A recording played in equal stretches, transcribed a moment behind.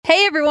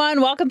Hey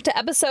everyone, welcome to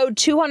episode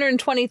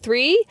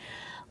 223,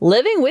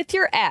 Living with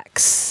Your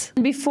Ex.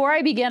 Before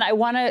I begin, I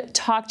want to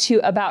talk to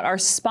you about our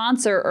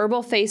sponsor,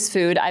 Herbal Face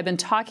Food. I've been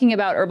talking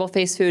about Herbal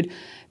Face Food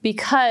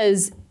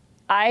because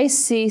I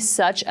see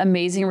such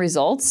amazing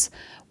results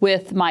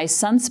with my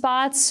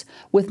sunspots,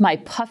 with my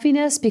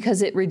puffiness,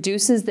 because it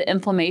reduces the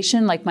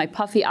inflammation, like my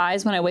puffy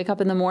eyes when I wake up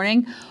in the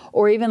morning,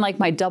 or even like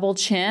my double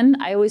chin.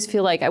 I always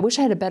feel like I wish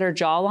I had a better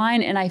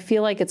jawline, and I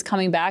feel like it's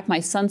coming back. My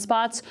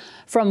sunspots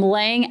from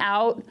laying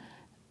out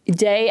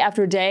day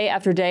after day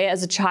after day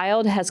as a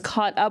child has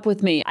caught up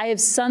with me. I have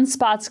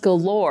sunspots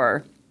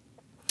galore,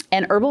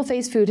 and Herbal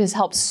Face Food has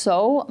helped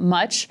so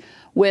much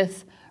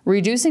with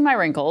reducing my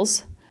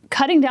wrinkles,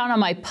 cutting down on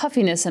my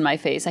puffiness in my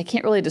face. I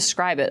can't really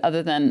describe it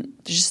other than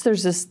just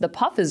the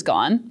puff is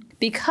gone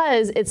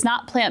because it's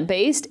not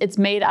plant-based, it's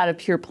made out of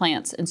pure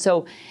plants. And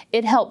so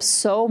it helps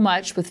so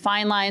much with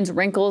fine lines,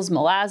 wrinkles,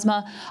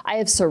 melasma. I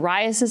have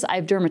psoriasis, I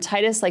have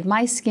dermatitis, like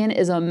my skin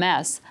is a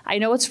mess. I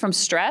know it's from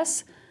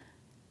stress,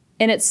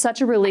 and it's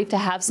such a relief to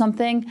have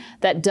something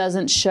that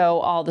doesn't show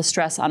all the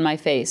stress on my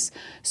face.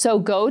 So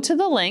go to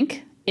the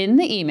link in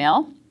the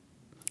email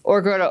or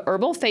go to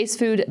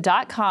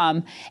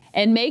herbalfacefood.com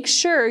and make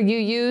sure you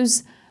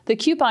use the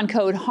coupon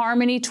code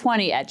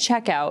HARMONY20 at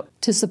checkout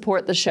to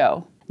support the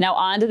show. Now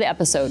on to the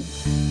episode.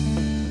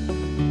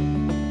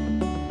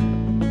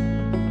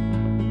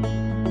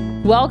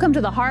 Welcome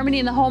to the Harmony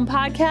in the Home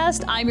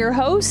podcast. I'm your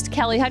host,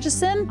 Kelly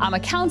Hutchison. I'm a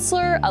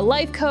counselor, a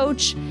life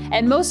coach,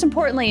 and most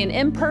importantly, an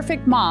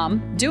imperfect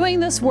mom doing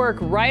this work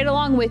right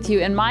along with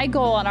you. And my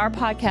goal on our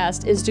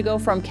podcast is to go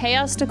from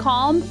chaos to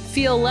calm,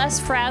 feel less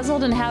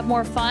frazzled, and have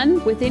more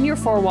fun within your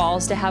four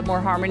walls to have more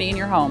harmony in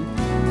your home.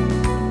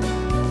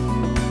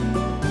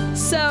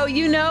 So,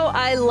 you know,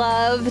 I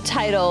love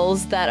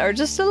titles that are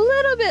just a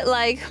little bit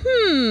like,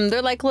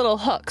 they're like little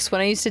hooks. When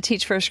I used to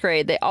teach first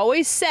grade, they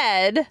always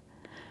said,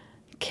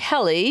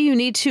 Kelly, you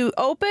need to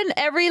open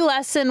every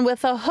lesson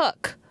with a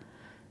hook,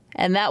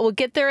 and that will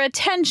get their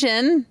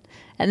attention,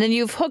 and then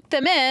you've hooked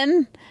them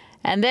in,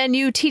 and then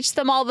you teach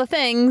them all the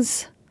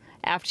things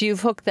after you've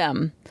hooked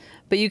them.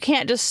 But you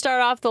can't just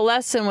start off the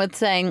lesson with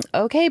saying,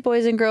 okay,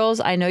 boys and girls,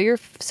 I know you're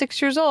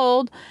 6 years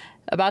old,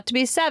 about to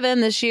be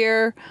 7 this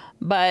year,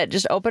 but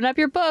just open up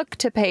your book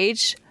to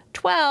page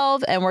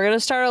 12, and we're going to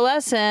start a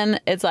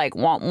lesson. It's like,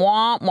 womp,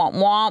 womp, womp,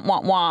 womp,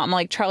 womp, womp. I'm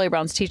like Charlie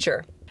Brown's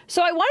teacher.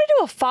 So I want to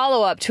do a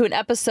follow-up to an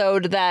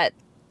episode that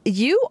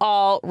you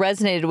all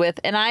resonated with,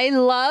 and I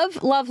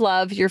love, love,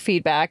 love your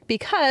feedback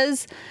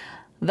because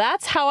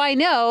that's how I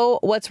know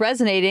what's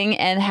resonating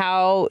and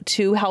how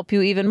to help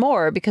you even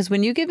more. Because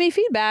when you give me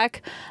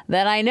feedback,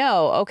 then I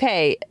know,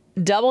 okay,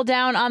 double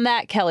down on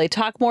that, Kelly.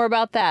 Talk more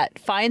about that.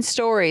 Find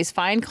stories,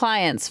 find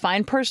clients,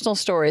 find personal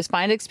stories,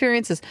 find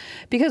experiences,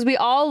 because we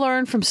all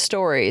learn from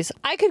stories.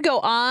 I could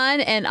go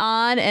on and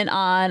on and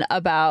on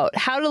about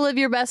how to live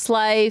your best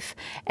life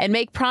and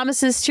make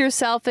promises to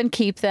yourself and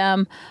keep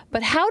them.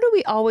 But how do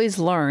we always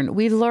learn?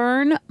 We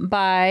learn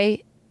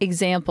by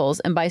examples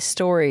and by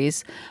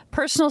stories,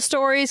 personal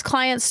stories,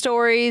 client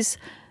stories,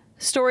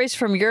 stories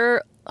from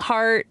your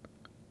heart,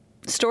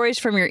 stories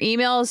from your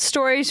emails,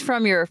 stories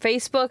from your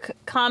Facebook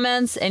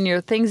comments and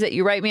your things that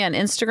you write me on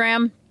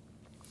Instagram.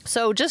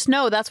 So just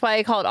know that's why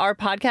I call it our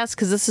podcast,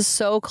 because this is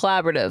so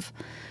collaborative.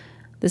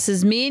 This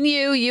is me and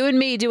you and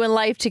me doing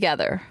life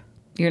together.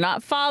 You're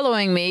not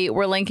following me.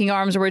 We're linking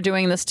arms. We're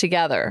doing this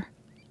together,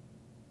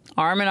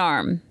 arm in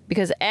arm,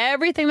 because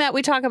everything that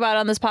we talk about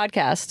on this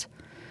podcast,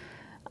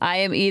 I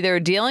am either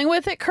dealing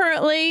with it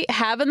currently,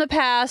 have in the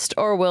past,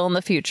 or will in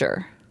the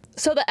future.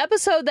 So the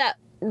episode that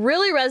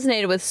really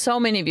resonated with so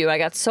many of you, I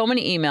got so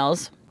many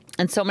emails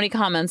and so many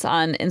comments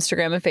on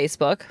Instagram and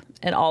Facebook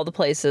and all the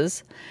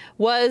places,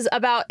 was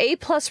about A+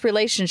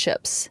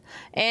 relationships.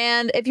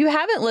 And if you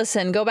haven't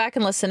listened, go back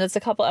and listen. It's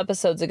a couple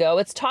episodes ago.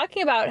 It's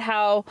talking about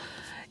how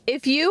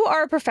if you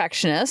are a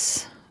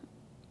perfectionist,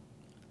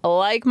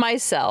 like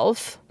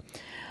myself,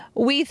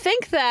 we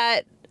think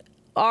that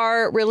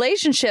our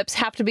relationships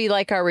have to be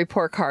like our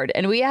report card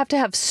and we have to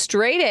have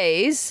straight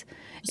A's.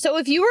 So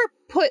if you were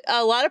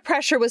a lot of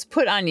pressure was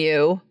put on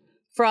you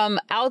from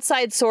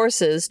outside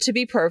sources to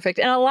be perfect.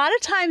 And a lot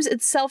of times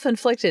it's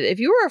self-inflicted. If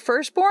you were a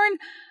firstborn,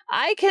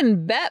 I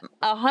can bet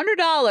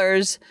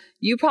 $100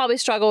 you probably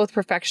struggle with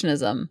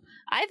perfectionism.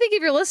 I think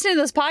if you're listening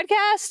to this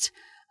podcast,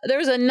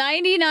 there's a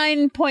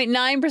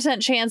 99.9%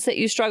 chance that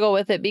you struggle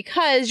with it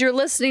because you're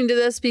listening to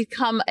this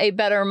become a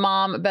better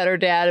mom, a better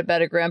dad, a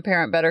better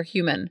grandparent, better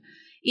human.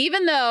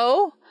 Even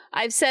though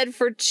I've said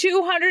for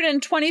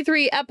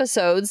 223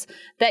 episodes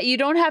that you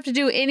don't have to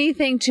do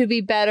anything to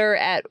be better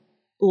at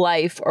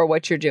life or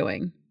what you're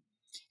doing.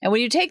 And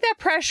when you take that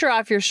pressure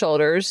off your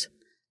shoulders,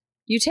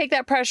 you take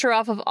that pressure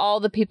off of all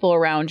the people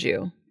around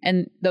you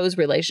and those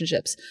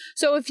relationships.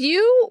 So if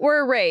you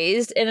were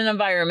raised in an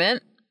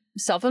environment,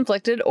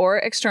 self-inflicted or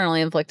externally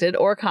inflicted,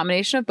 or a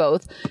combination of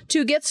both,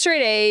 to get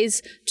straight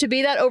A's, to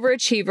be that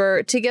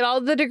overachiever, to get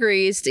all the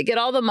degrees, to get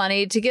all the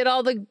money, to get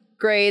all the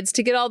grades,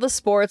 to get all the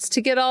sports,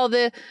 to get all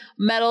the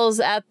medals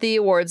at the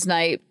awards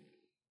night,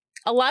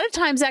 a lot of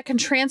times that can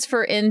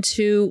transfer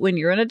into when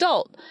you're an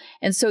adult.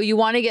 And so you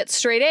want to get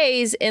straight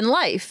A's in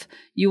life.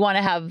 You want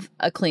to have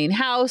a clean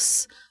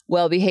house,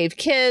 well-behaved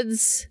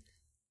kids,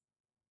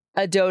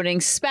 a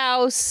doting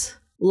spouse,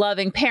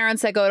 loving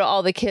parents that go to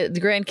all the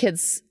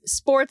grandkids'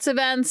 sports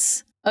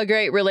events, a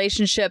great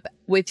relationship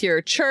with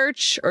your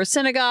church or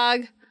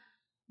synagogue,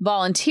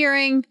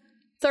 volunteering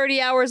 30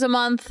 hours a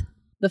month,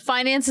 the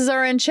finances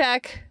are in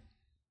check,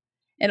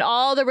 and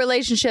all the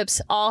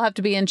relationships all have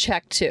to be in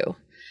check too.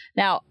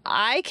 Now,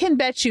 I can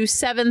bet you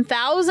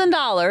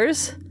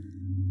 $7,000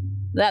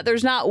 that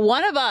there's not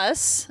one of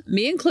us,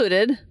 me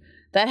included,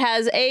 that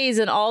has A's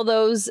in all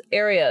those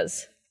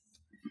areas.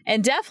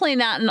 And definitely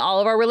not in all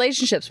of our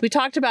relationships. We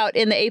talked about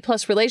in the A+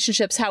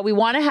 relationships how we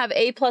want to have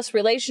A+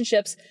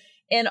 relationships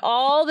in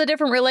all the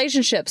different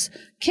relationships.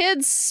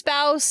 Kids,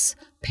 spouse,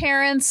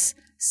 parents,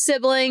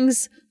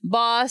 siblings,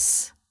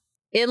 boss,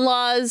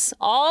 in-laws,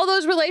 all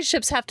those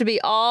relationships have to be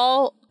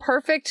all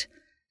perfect,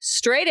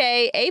 straight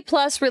A+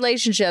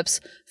 relationships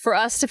for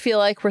us to feel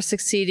like we're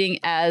succeeding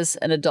as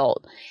an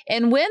adult.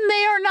 And when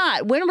they are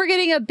not, when we're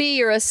getting a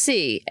B or a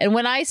C, and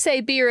when I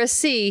say B or a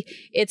C,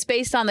 it's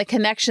based on the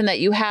connection that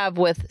you have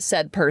with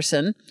said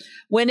person.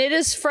 When it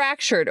is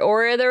fractured,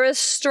 or there is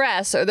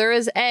stress, or there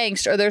is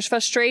angst, or there's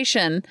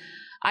frustration,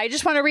 I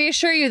just want to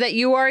reassure you that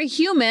you are a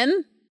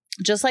human,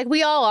 just like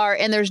we all are,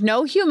 and there's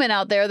no human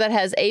out there that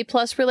has A+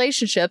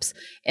 relationships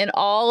in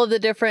all of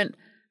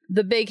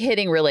the big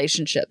hitting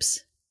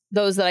relationships.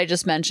 Those that I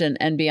just mentioned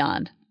and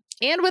beyond.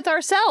 And with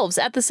ourselves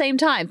at the same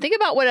time. Think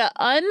about what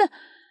an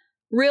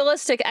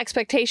unrealistic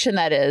expectation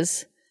that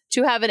is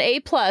to have an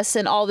A+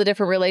 in all the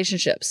different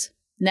relationships.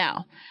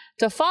 Now,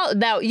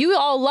 you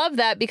all love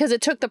that because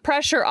it took the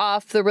pressure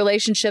off the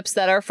relationships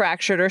that are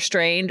fractured or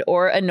strained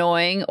or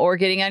annoying or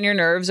getting on your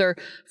nerves or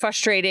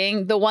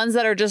frustrating. The ones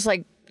that are just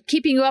like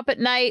keeping you up at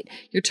night,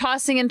 you're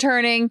tossing and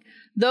turning.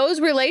 Those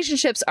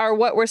relationships are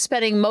what we're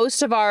spending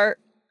most of our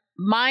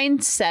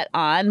mindset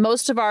on,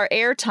 most of our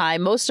airtime,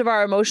 most of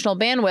our emotional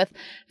bandwidth,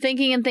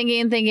 thinking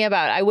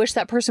about. I wish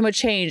that person would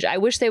change. I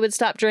wish they would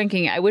stop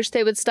drinking. I wish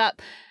they would stop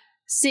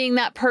seeing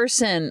that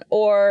person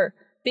or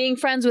being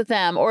friends with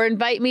them or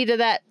invite me to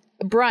that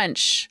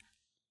brunch,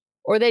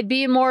 or they'd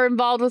be more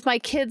involved with my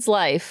kids'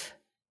 life,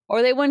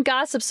 or they wouldn't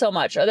gossip so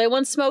much, or they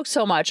wouldn't smoke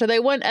so much, or they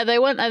wouldn't.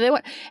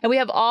 And we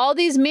have all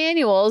these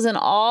manuals and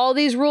all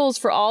these rules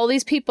for all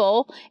these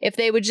people. If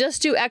they would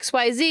just do X,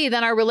 Y, Z,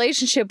 then our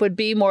relationship would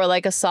be more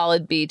like a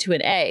solid B to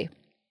an A.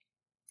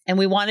 And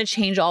we want to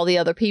change all the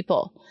other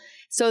people.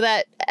 So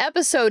that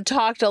episode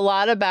talked a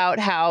lot about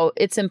how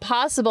it's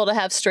impossible to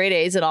have straight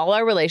A's in all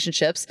our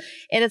relationships.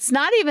 And it's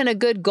not even a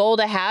good goal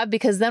to have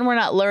because then we're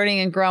not learning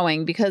and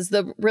growing, because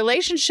the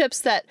relationships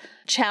that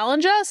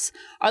challenge us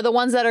are the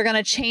ones that are going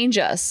to change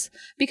us.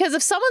 Because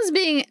if someone's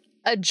being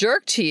a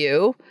jerk to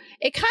you,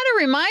 it kind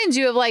of reminds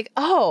you of like,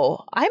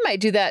 oh, I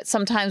might do that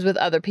sometimes with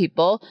other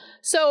people.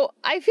 So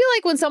I feel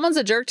like when someone's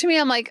a jerk to me,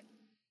 I'm like,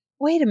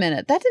 wait a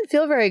minute, that didn't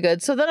feel very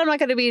good. So then I'm not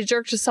going to be a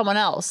jerk to someone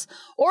else.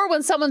 Or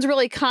when someone's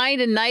really kind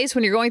and nice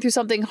when you're going through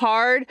something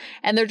hard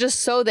and they're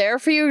just so there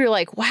for you, you're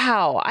like,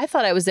 wow, I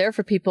thought I was there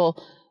for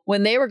people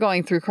when they were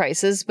going through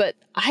crisis, but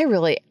I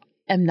really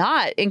am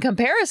not in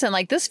comparison.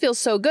 Like, this feels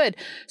so good.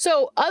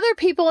 So other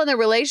people in the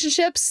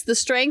relationships, the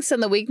strengths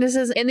and the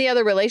weaknesses in the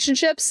other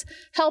relationships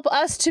help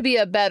us to be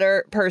a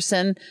better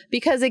person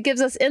because it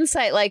gives us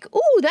insight like,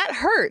 ooh, that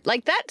hurt.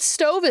 Like, that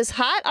stove is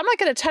hot. I'm not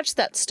going to touch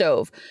that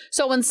stove.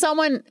 So when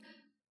someone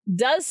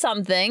does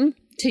something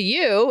to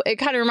you, it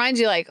kind of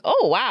reminds you like,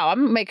 oh, wow, I'm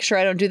gonna make sure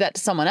I don't do that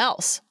to someone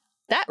else.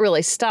 That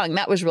really stung.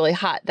 That was really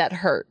hot. That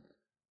hurt.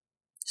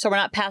 So we're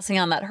not passing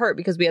on that hurt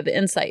because we have the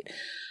insight.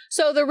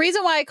 So the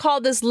reason why I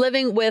called this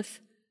living with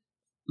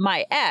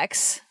my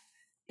ex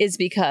is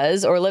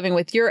because, or living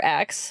with your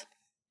ex,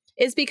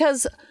 is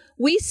because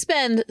we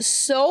spend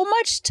so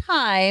much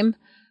time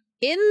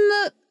in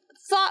the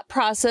thought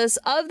process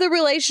of the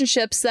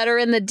relationships that are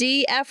in the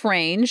DF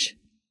range,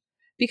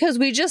 because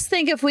we just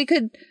think if we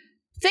could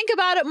think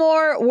about it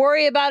more,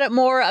 worry about it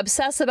more,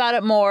 obsess about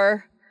it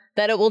more,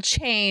 that it will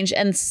change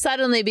and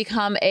suddenly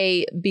become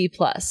a B+.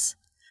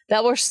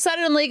 That we're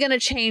suddenly going to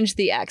change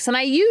the X. And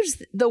I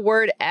use the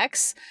word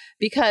X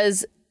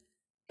because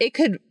it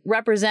could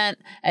represent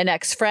an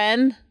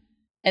ex-friend,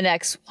 an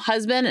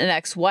ex-husband, an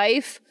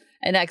ex-wife,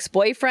 an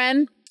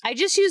ex-boyfriend. I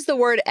just use the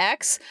word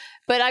X,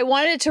 but I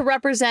wanted to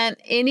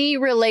represent any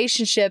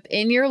relationship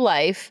in your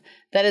life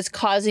that is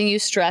causing you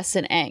stress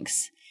and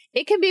angst.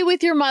 It can be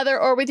with your mother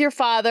or with your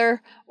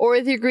father or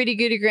with your greedy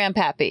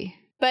grandpappy.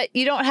 But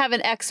you don't have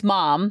an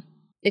ex-mom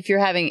if you're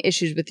having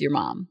issues with your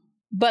mom.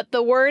 But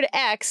the word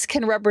X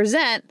can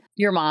represent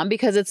your mom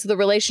because it's the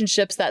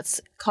relationships that's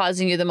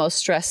causing you the most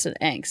stress and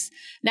angst.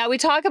 Now, we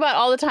talk about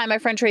all the time, my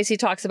friend Tracy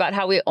talks about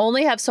how we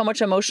only have so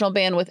much emotional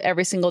bandwidth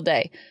every single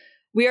day.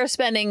 We are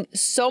spending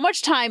so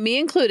much time, me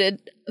included,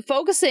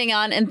 focusing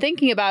on and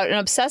thinking about and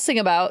obsessing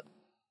about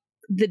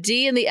the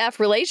D and the F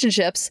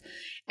relationships.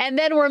 And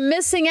then we're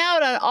missing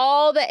out on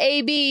all the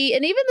A, B,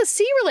 and even the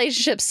C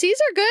relationships. C's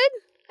are good.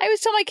 I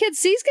always tell my kids,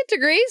 C's get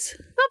degrees.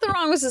 Nothing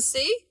wrong with a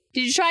C.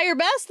 Did you try your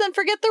best? Then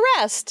forget the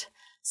rest.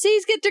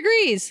 C's get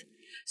degrees.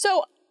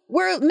 So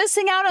we're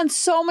missing out on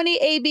so many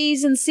A,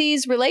 B's, and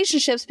C's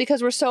relationships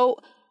because we're so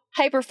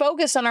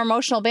hyper-focused on our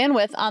emotional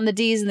bandwidth on the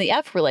D's and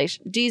the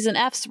D's and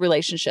F's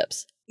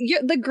relationships.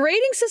 The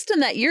grading system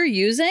that you're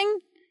using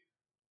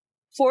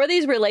for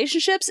these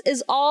relationships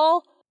is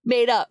all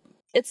made up.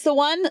 It's the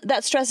one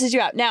that stresses you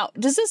out. Now,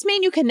 does this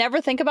mean you can never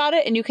think about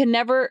it and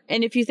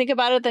if you think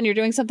about it, then you're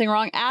doing something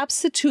wrong?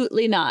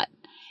 Absolutely not.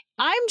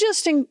 I'm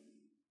just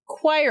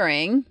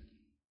inquiring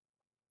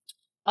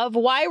of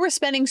why we're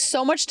spending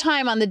so much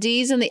time on the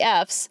D's and the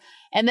F's,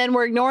 and then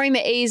we're ignoring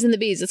the A's and the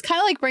B's. It's kind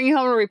of like bringing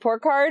home a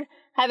report card,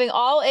 having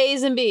all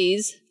A's and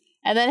B's,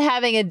 and then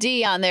having a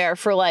D on there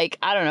for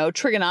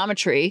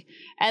trigonometry.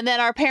 And then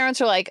our parents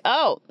are like,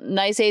 oh,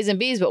 nice A's and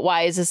B's, but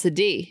why is this a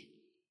D?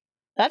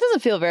 That doesn't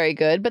feel very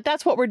good, but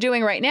that's what we're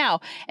doing right now.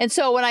 And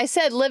so when I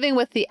said living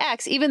with the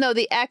X, even though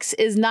the X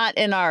is not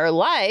in our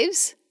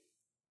lives,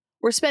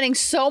 we're spending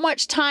so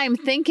much time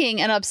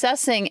thinking and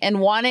obsessing and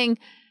wanting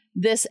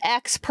this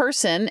X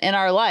person in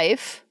our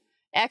life.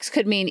 X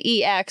could mean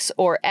EX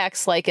or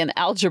X like in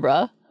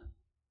algebra.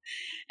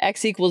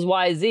 X equals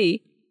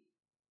YZ.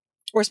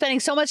 We're spending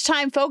so much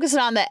time focusing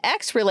on the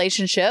X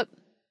relationship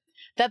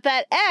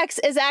that X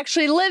is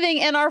actually living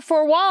in our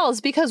four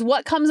walls, because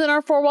what comes in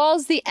our four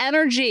walls? The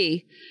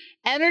energy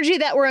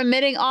that we're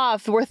emitting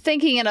off. We're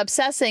thinking and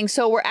obsessing.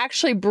 So we're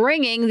actually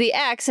bringing the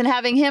X and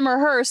having him or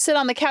her sit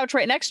on the couch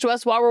right next to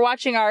us while we're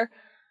watching our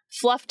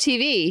fluff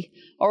TV,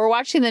 or we're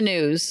watching the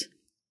news,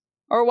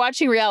 or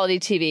watching reality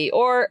TV.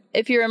 Or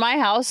if you're in my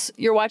house,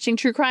 you're watching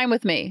true crime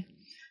with me.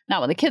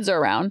 Not when the kids are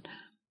around.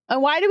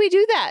 And why do we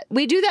do that?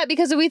 We do that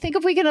because we think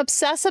if we can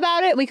obsess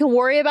about it, we can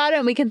worry about it,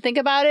 and we can think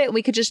about it, and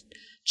we could just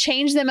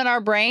change them in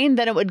our brain,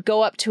 then it would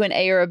go up to an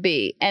A or a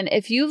B. And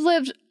if you've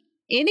lived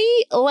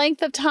any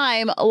length of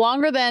time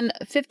longer than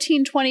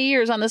 15, 20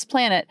 years on this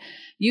planet,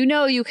 you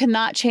know you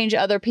cannot change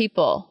other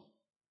people.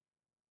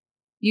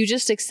 You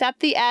just accept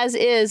the as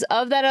is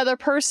of that other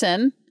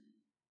person.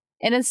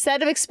 And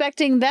instead of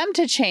expecting them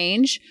to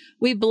change,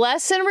 we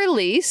bless and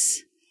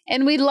release,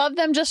 and we love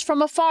them just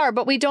from afar,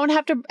 but we don't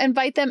have to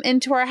invite them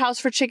into our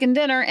house for chicken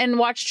dinner and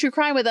watch true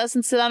crime with us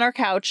and sit on our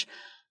couch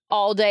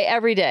all day,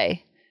 every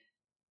day.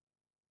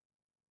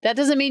 That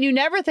doesn't mean you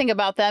never think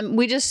about them.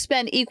 We just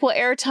spend equal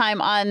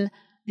airtime on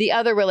the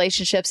other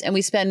relationships, and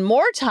we spend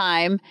more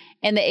time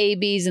in the A,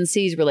 B's, and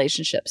C's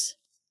relationships.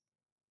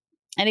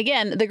 And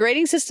again, the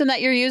grading system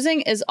that you're using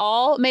is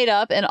all made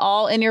up and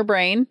all in your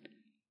brain.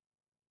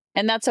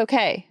 And that's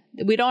okay.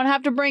 We don't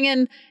have to bring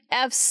in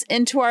F's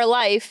into our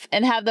life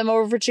and have them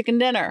over for chicken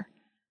dinner,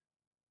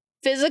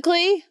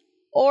 physically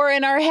or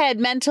in our head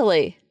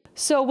mentally.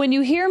 So when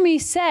you hear me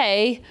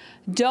say,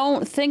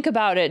 don't think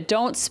about it,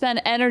 don't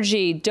spend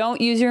energy,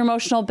 don't use your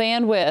emotional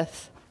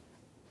bandwidth,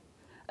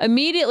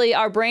 immediately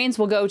our brains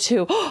will go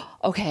to,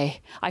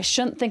 okay, I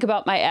shouldn't think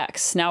about my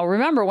ex. Now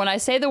remember, when I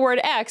say the word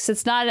ex,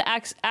 it's not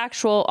an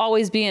actual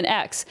always be an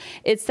ex.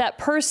 It's that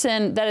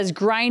person that is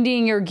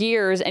grinding your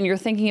gears and you're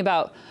thinking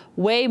about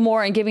way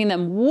more and giving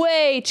them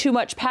way too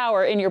much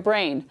power in your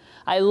brain.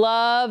 I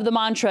love the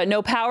mantra,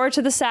 no power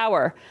to the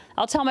sour.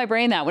 I'll tell my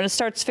brain that when it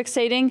starts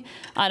fixating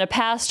on a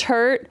past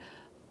hurt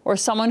or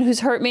someone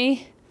who's hurt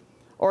me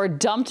or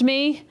dumped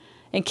me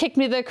and kicked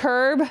me to the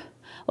curb,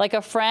 like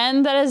a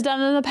friend that has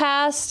done in the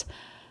past,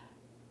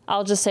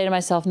 I'll just say to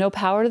myself, no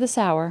power to the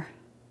sour,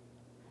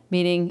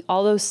 meaning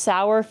all those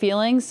sour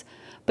feelings.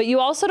 But you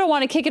also don't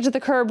want to kick it to the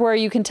curb where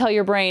you can tell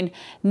your brain,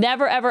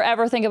 never, ever,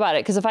 ever think about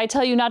it. Because if I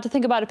tell you not to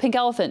think about a pink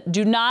elephant,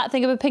 do not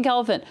think of a pink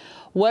elephant.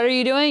 What are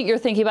you doing? You're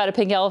thinking about a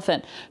pink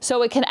elephant.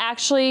 So it can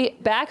actually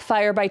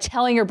backfire by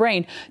telling your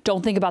brain,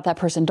 don't think about that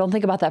person, don't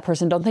think about that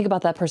person, don't think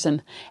about that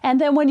person.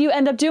 And then when you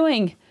end up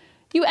doing,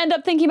 you end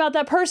up thinking about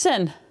that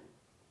person.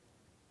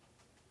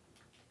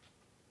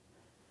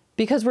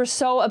 Because we're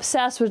so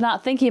obsessed with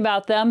not thinking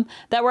about them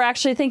that we're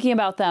actually thinking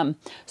about them.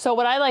 So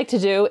what I like to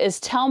do is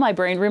tell my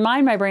brain,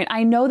 remind my brain,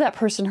 I know that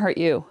person hurt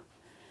you.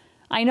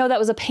 I know that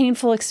was a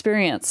painful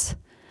experience.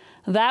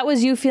 That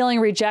was you feeling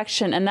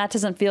rejection, and that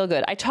doesn't feel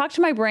good. I talk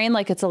to my brain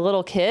like it's a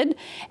little kid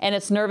and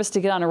it's nervous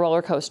to get on a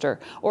roller coaster,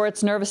 or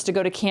it's nervous to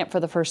go to camp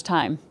for the first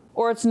time,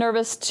 or it's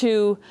nervous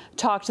to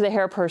talk to the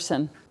hair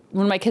person.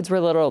 When my kids were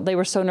little, they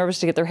were so nervous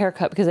to get their hair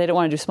cut because they didn't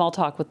want to do small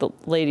talk with the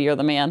lady or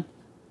the man.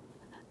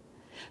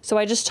 So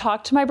I just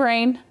talk to my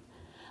brain,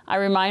 I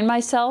remind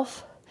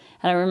myself,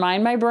 and I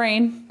remind my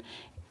brain,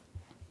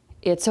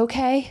 it's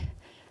okay.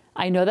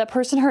 I know that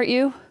person hurt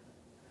you.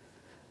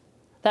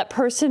 That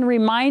person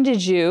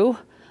reminded you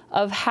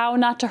of how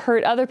not to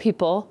hurt other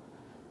people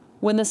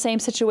when the same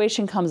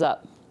situation comes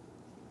up.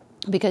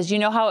 Because you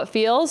know how it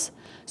feels,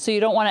 so you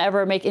don't want to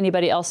ever make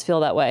anybody else feel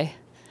that way.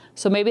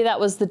 So maybe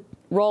that was the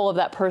role of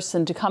that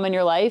person, to come in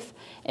your life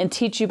and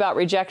teach you about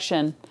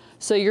rejection,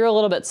 so you're a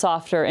little bit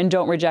softer and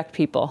don't reject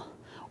people.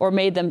 Or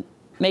make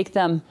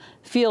them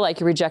feel like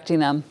you're rejecting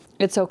them.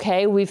 It's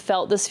okay. We've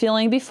felt this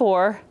feeling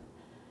before.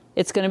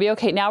 It's going to be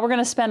okay. Now we're going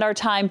to spend our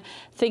time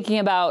thinking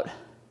about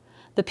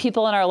the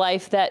people in our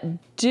life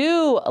that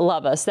do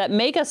love us, that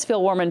make us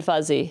feel warm and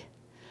fuzzy.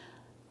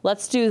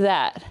 Let's do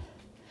that.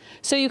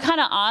 So you kind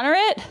of honor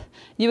it,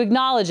 you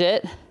acknowledge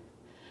it,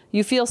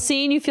 you feel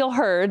seen, you feel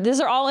heard. These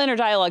are all inner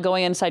dialogue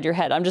going inside your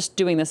head. I'm just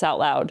doing this out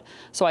loud,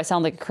 so I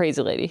sound like a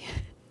crazy lady.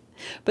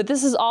 But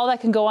this is all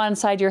that can go on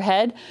inside your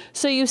head.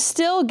 So you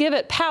still give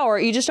it power,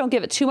 you just don't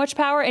give it too much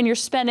power, and you're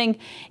spending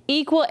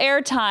equal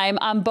airtime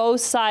on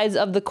both sides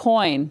of the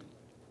coin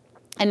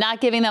and not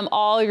giving them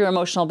all your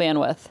emotional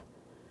bandwidth.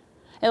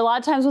 And a lot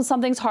of times when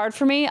something's hard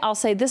for me, I'll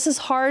say, this is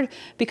hard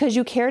because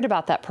you cared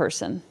about that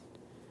person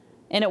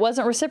and it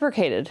wasn't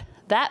reciprocated.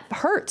 That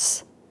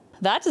hurts.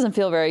 That doesn't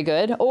feel very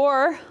good.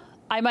 Or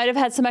I might have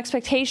had some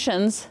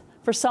expectations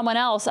for someone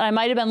else, and I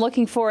might have been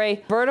looking for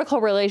a vertical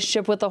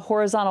relationship with a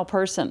horizontal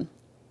person.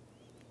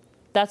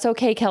 That's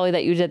okay, Kelly,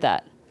 that you did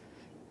that.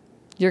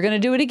 You're going to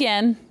do it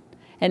again,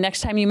 and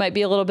next time you might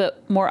be a little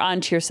bit more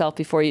onto yourself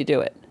before you do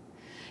it.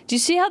 Do you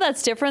see how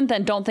that's different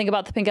than don't think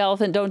about the pink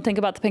elephant, don't think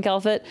about the pink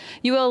elephant?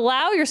 You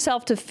allow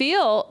yourself to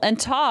feel and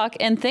talk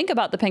and think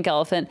about the pink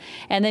elephant,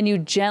 and then you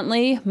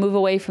gently move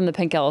away from the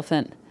pink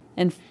elephant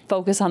and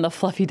focus on the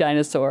fluffy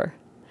dinosaur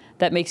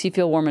that makes you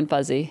feel warm and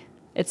fuzzy.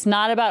 It's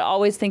not about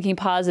always thinking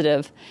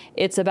positive.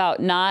 It's about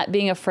not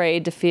being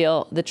afraid to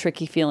feel the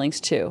tricky feelings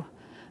too.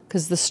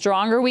 Because the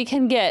stronger we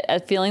can get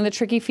at feeling the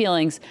tricky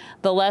feelings,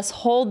 the less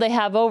hold they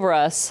have over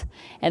us,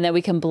 and then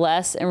we can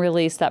bless and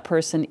release that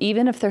person,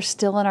 even if they're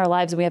still in our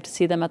lives and we have to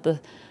see them at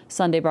the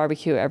Sunday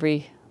barbecue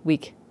every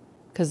week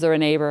because they're a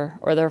neighbor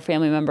or they're a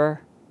family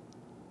member,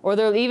 or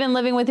they're even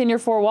living within your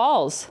four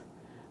walls.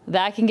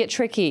 That can get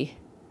tricky,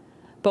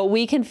 but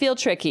we can feel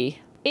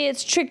tricky.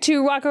 It's trick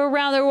to walk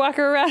around or walk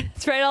around.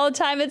 It's right all the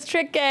time. It's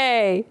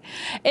tricky.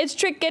 It's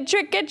tricky,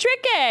 tricky,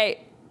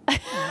 tricky.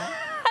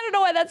 I don't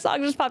know why that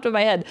song just popped in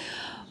my head.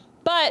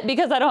 But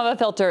because I don't have a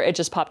filter, it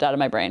just popped out of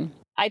my brain.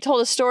 I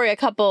told a story a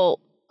couple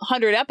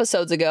 100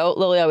 episodes ago.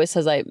 Lily always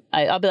says,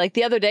 I'll be like,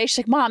 the other day. She's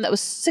like, Mom, that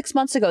was 6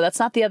 months ago. That's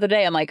not the other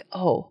day. I'm like,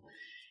 oh.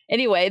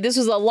 Anyway, this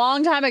was a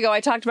long time ago.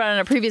 I talked about it in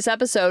a previous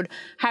episode,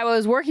 how I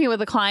was working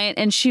with a client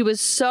and she was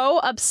so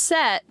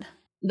upset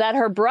that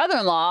her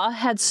brother-in-law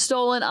had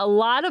stolen a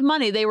lot of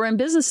money. They were in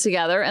business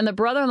together, and the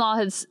brother-in-law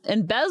had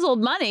embezzled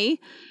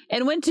money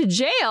and went to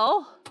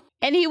jail.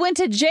 And he went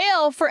to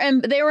jail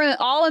they were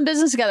all in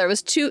business together.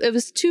 It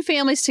was two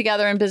families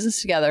together in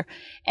business together.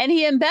 And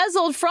he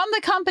embezzled from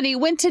the company,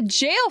 went to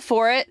jail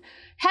for it,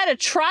 had a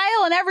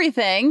trial and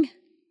everything.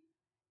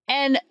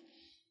 And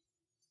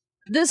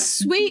this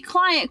sweet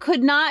client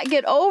could not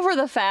get over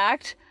the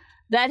fact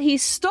that he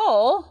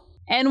stole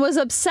and was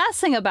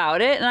obsessing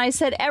about it. And I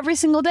said, every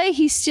single day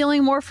he's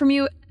stealing more from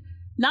you,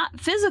 not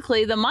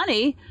physically the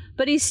money,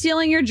 but he's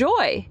stealing your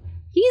joy.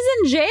 He's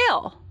in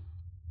jail.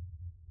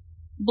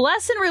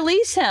 Bless and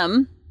release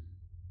him.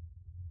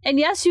 And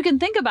yes, you can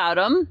think about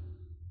him,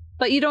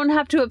 but you don't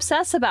have to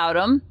obsess about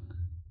him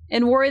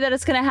and worry that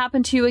it's going to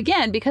happen to you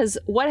again, because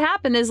what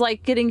happened is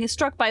like getting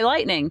struck by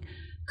lightning.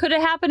 Could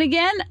it happen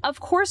again? Of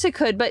course it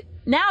could, but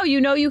now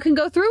you know you can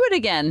go through it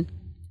again.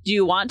 Do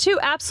you want to?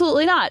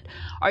 Absolutely not.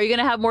 Are you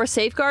going to have more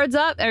safeguards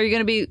up? Are you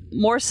going to be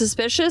more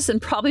suspicious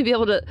and probably be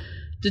able to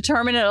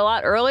determine it a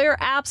lot earlier?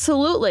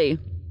 Absolutely.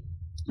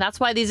 That's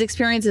why these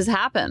experiences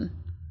happen.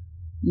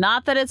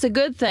 Not that it's a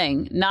good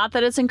thing, not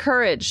that it's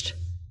encouraged,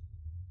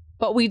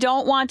 but we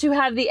don't want to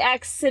have the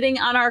ex sitting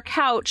on our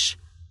couch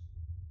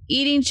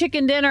eating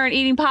chicken dinner and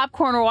eating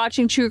popcorn or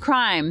watching true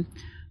crime.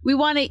 We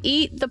want to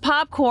eat the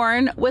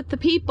popcorn with the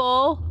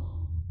people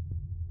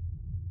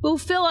who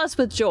fill us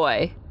with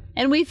joy,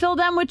 and we fill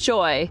them with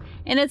joy.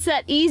 And it's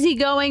that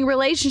easygoing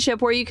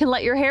relationship where you can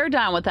let your hair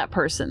down with that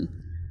person.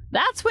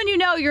 That's when you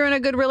know you're in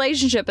a good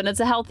relationship and it's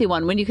a healthy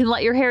one, when you can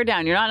let your hair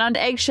down. You're not on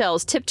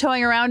eggshells,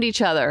 tiptoeing around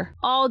each other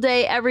all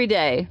day, every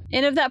day.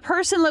 And if that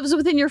person lives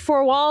within your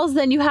four walls,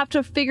 then you have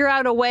to figure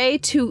out a way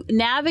to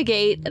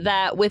navigate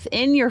that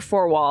within your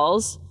four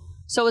walls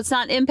so it's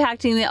not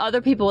impacting the other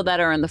people that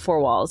are in the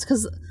four walls.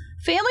 Because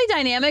family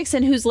dynamics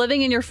and who's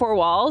living in your four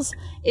walls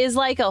is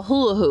like a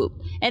hula hoop.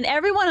 And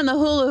everyone in the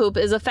hula hoop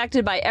is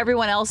affected by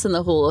everyone else in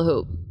the hula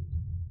hoop.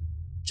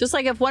 Just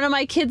like if one of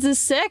my kids is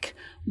sick,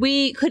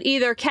 we could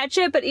either catch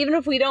it, but even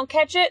if we don't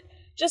catch it,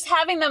 just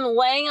having them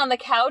laying on the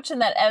couch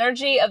and that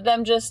energy of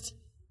them just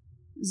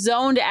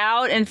zoned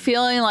out and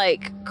feeling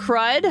like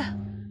crud,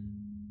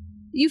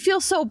 you feel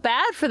so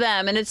bad for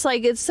them. And it's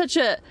like, it's such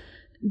a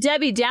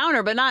Debbie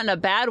Downer, but not in a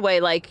bad way,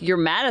 like you're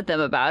mad at them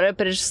about it,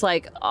 but it's just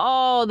like,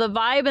 oh, the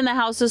vibe in the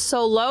house is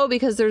so low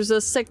because there's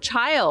a sick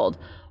child,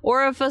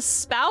 or if a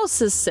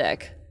spouse is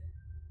sick.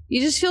 You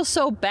just feel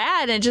so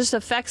bad, and it just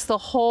affects the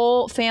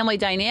whole family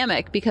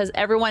dynamic because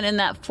everyone in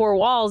that four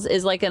walls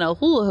is like in a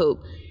hula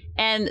hoop.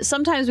 And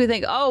sometimes we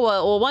think, oh,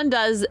 well, one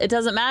does, it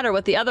doesn't matter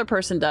what the other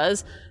person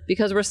does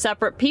because we're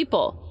separate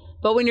people.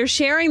 But when you're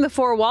sharing the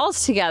four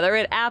walls together,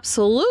 it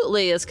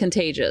absolutely is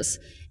contagious.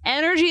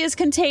 Energy is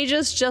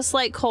contagious just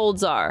like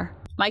colds are.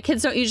 My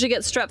kids don't usually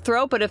get strep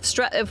throat, but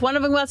if one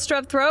of them got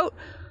strep throat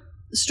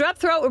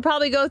would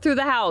probably go through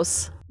the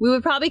house. We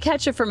would probably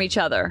catch it from each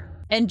other.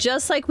 And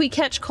just like we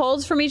catch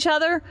colds from each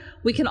other,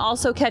 we can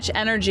also catch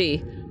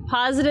energy,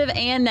 positive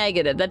and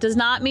negative. That does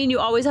not mean you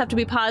always have to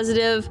be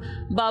positive,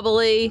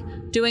 bubbly,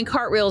 doing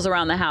cartwheels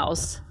around the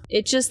house.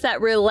 It's just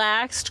that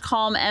relaxed,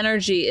 calm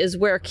energy is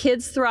where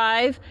kids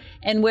thrive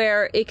and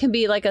where it can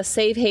be like a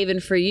safe haven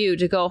for you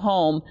to go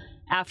home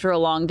after a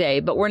long day.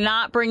 But we're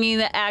not bringing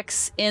the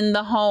ex in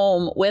the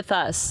home with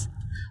us.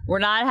 We're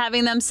not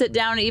having them sit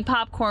down and eat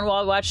popcorn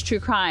while we watch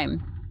true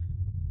crime.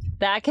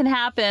 That can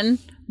happen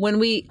when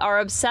we are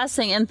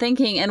obsessing and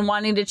thinking and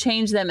wanting to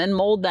change them and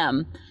mold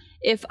them.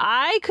 If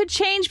I could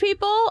change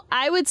people,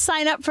 I would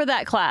sign up for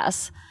that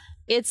class.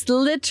 It's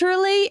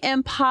literally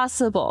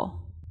impossible.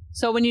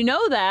 So when you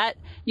know that,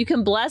 you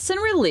can bless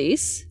and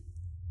release,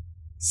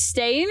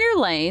 stay in your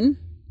lane,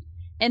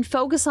 and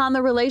focus on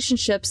the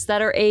relationships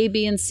that are A,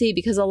 B, and C.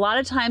 Because a lot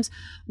of times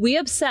we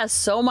obsess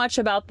so much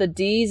about the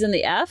D's and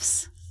the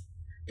F's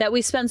that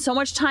we spend so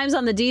much time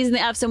on the D's and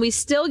the F's, and we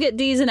still get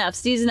D's and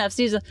F's, D's and F's,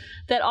 D's,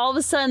 that all of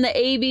a sudden the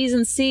A, B's,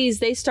 and C's,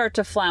 they start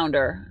to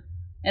flounder.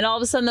 And all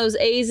of a sudden those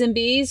A's and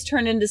B's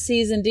turn into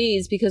C's and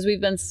D's because we've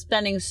been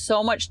spending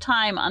so much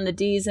time on the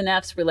D's and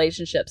F's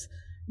relationships.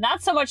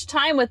 Not so much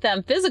time with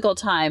them, physical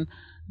time,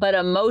 but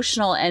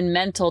emotional and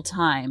mental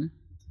time.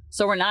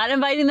 So we're not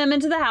inviting them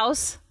into the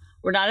house.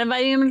 We're not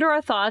inviting them into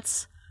our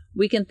thoughts.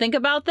 We can think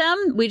about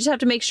them. We just have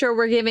to make sure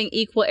we're giving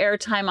equal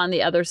airtime on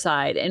the other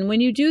side. And when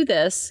you do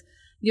this,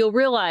 you'll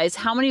realize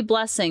how many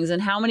blessings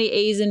and how many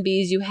A's and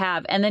B's you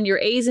have. And then your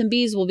A's and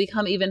B's will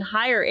become even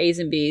higher A's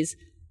and B's.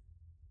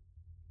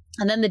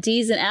 And then the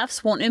D's and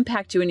F's won't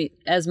impact you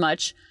as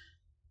much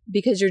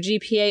because your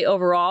GPA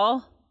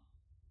overall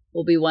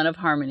will be one of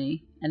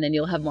harmony. And then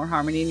you'll have more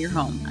harmony in your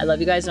home. I love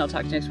you guys, and I'll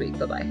talk to you next week.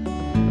 Bye-bye.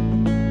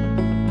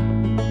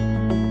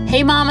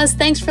 Hey, mamas,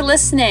 thanks for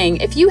listening.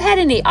 If you had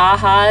any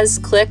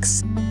ahas,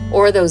 clicks,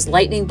 or those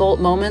lightning bolt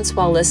moments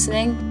while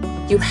listening,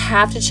 you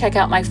have to check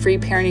out my free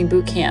parenting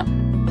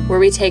bootcamp, where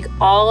we take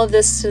all of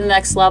this to the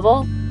next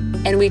level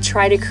and we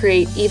try to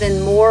create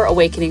even more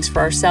awakenings for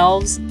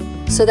ourselves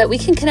so that we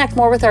can connect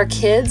more with our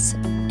kids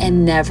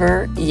and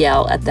never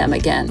yell at them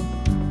again.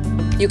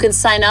 You can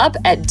sign up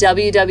at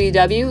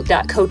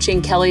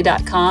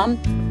www.coachingkelly.com.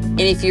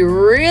 And if you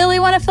really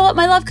want to fill up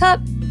my love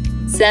cup,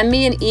 send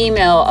me an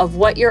email of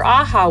what your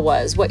aha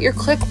was, what your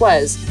click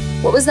was,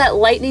 what was that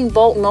lightning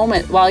bolt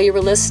moment while you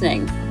were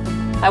listening.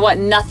 I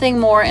want nothing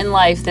more in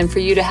life than for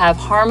you to have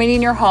harmony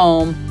in your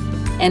home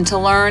and to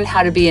learn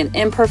how to be an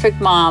imperfect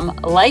mom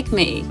like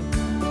me,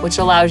 which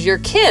allows your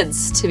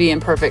kids to be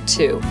imperfect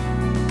too,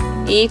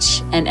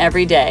 each and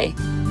every day.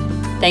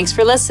 Thanks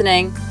for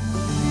listening.